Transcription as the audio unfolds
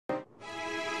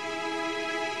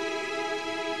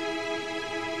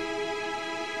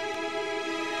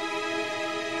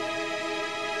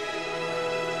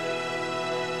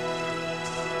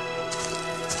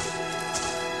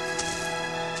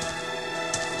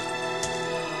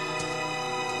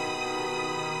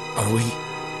Are we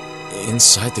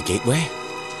inside the gateway?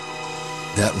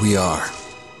 That we are.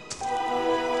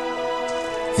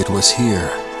 It was here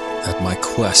that my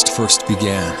quest first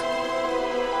began.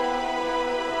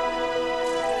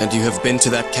 And you have been to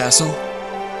that castle?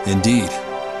 Indeed.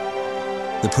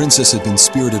 The princess had been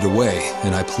spirited away,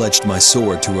 and I pledged my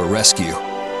sword to her rescue.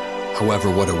 However,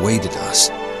 what awaited us...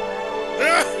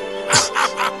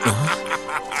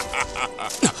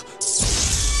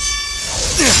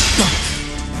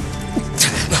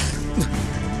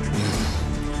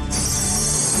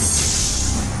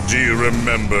 Do you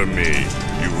remember me?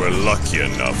 You were lucky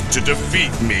enough to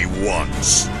defeat me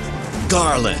once.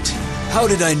 Garland! How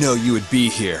did I know you would be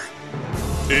here?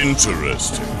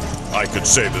 Interesting. I could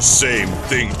say the same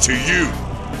thing to you.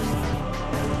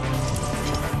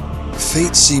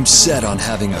 Fate seems set on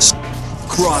having us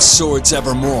cross swords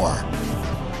evermore.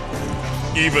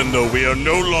 Even though we are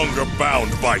no longer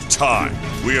bound by time,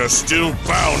 we are still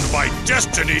bound by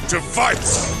destiny to fight.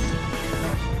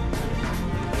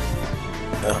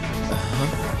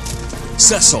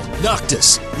 Cecil,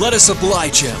 Noctis, let us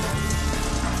oblige him.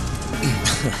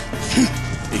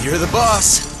 You're the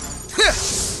boss.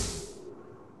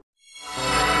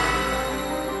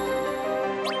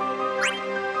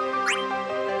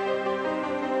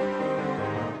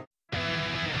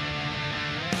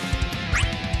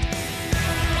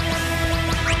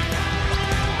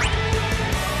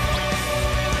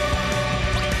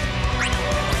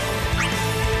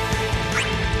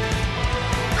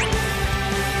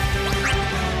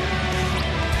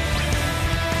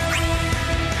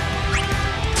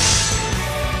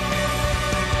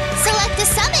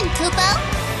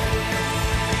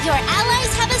 Your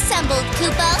allies have assembled,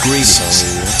 Kupo. Greetings. So,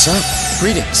 what's up?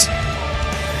 Greetings.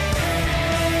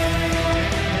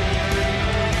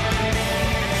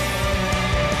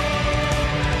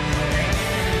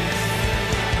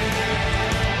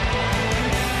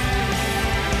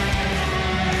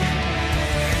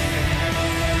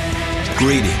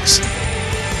 Greetings.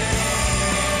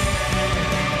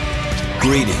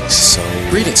 Greetings. So,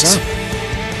 greetings. What's up?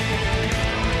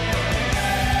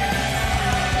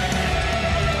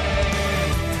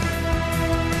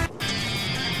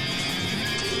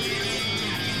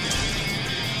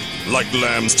 Like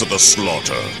lambs to the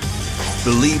slaughter.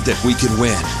 Believe that we can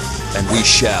win, and we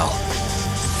shall.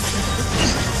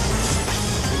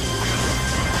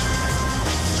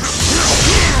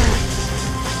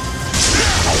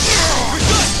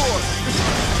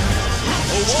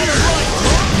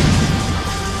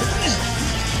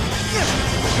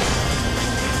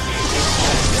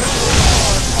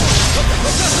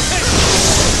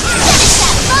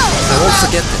 I won't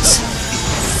forget this.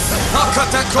 I'll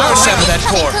cut that cord! I'll shatter that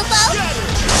cord!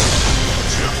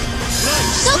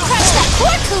 Go crush that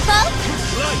cord, Kupo!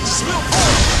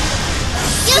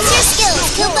 Use your skills,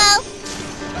 Kupo!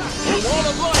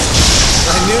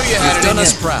 I knew you had it done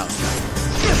us proud.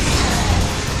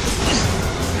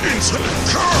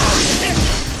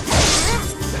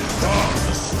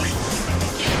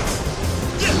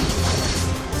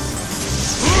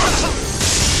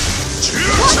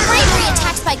 More bravery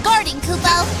attacks by guarding,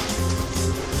 Kupo!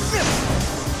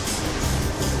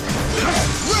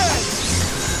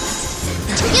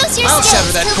 Use your I'll skills,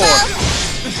 shatter that Kupo! cord.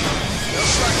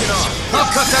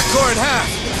 I'll cut that cord in half.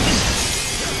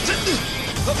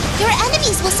 Your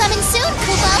enemies will summon soon,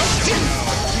 Kupo!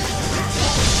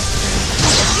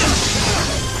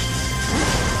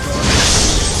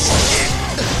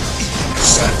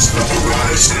 Set the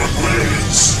horizon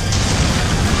ablaze.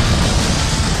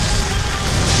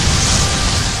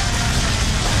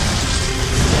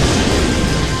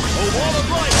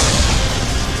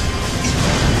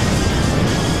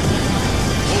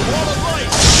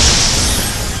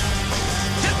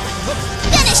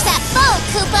 Finish that foe,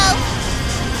 Kupo!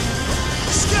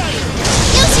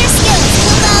 Use your skills,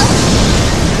 Kupo!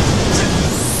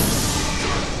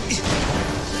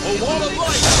 A wall of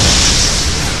light!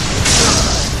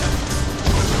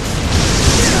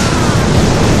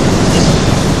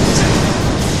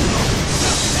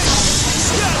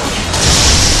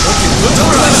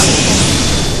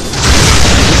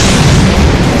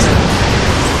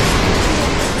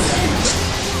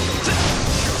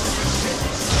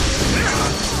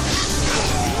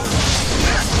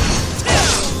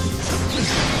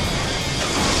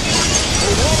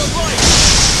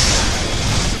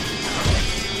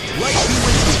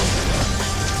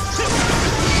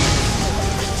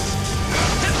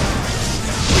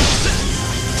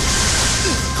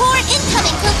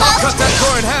 Incoming, Kupo! Cut that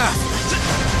cord in half!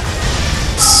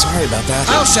 Sorry about that.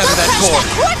 I'll shatter that Crush cord!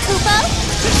 that cord, Kupo!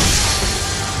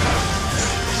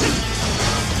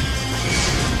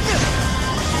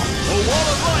 A wall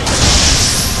of light!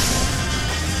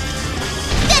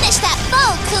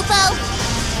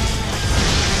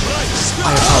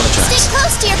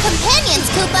 close to your companions,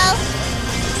 Kupo!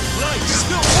 Use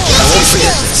your forget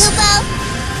skills, this. Kupo!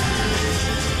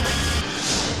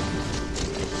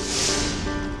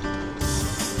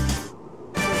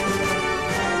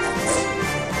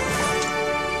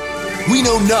 We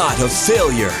know not of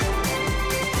failure.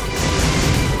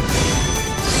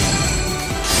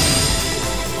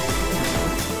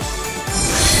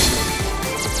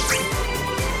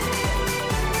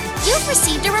 You've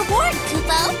received a reward,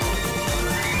 Kupo!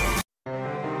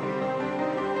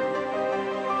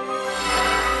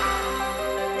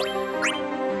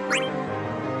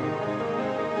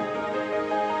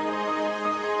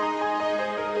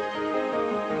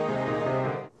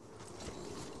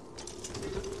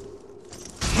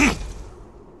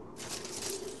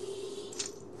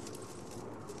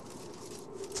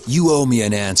 You owe me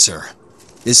an answer.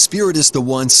 Is Spiritus the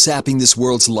one sapping this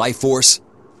world's life force?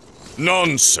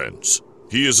 Nonsense.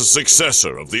 He is a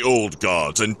successor of the old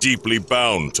gods and deeply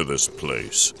bound to this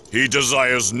place. He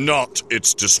desires not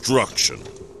its destruction.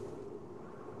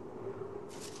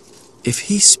 If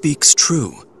he speaks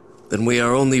true, then we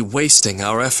are only wasting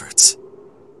our efforts.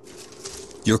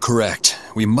 You're correct.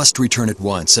 We must return at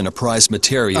once and apprise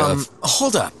Materia of...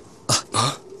 Hold up.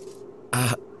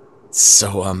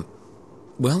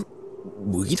 Well,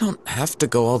 we don't have to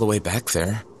go all the way back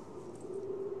there.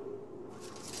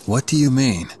 What do you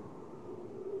mean?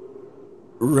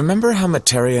 Remember how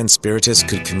Materia and Spiritus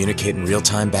could communicate in real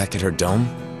time back at her dome?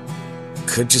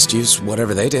 Could just use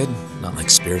whatever they did, not like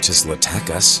Spiritus will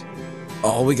attack us.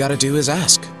 All we gotta do is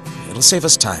ask. It'll save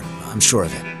us time, I'm sure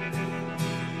of it.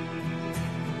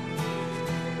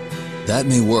 That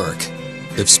may work,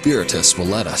 if Spiritus will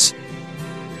let us.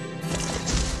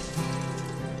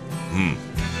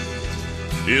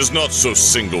 He is not so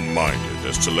single-minded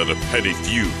as to let a petty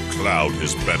feud cloud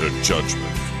his better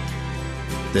judgment.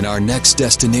 Then our next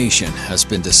destination has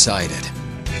been decided.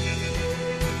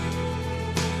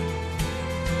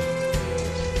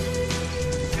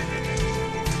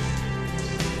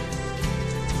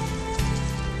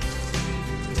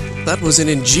 That was an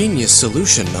ingenious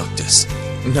solution, Noctis.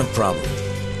 No problem.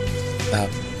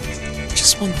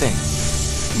 Just one thing.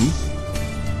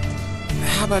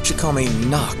 How about you call me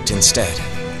Noct instead?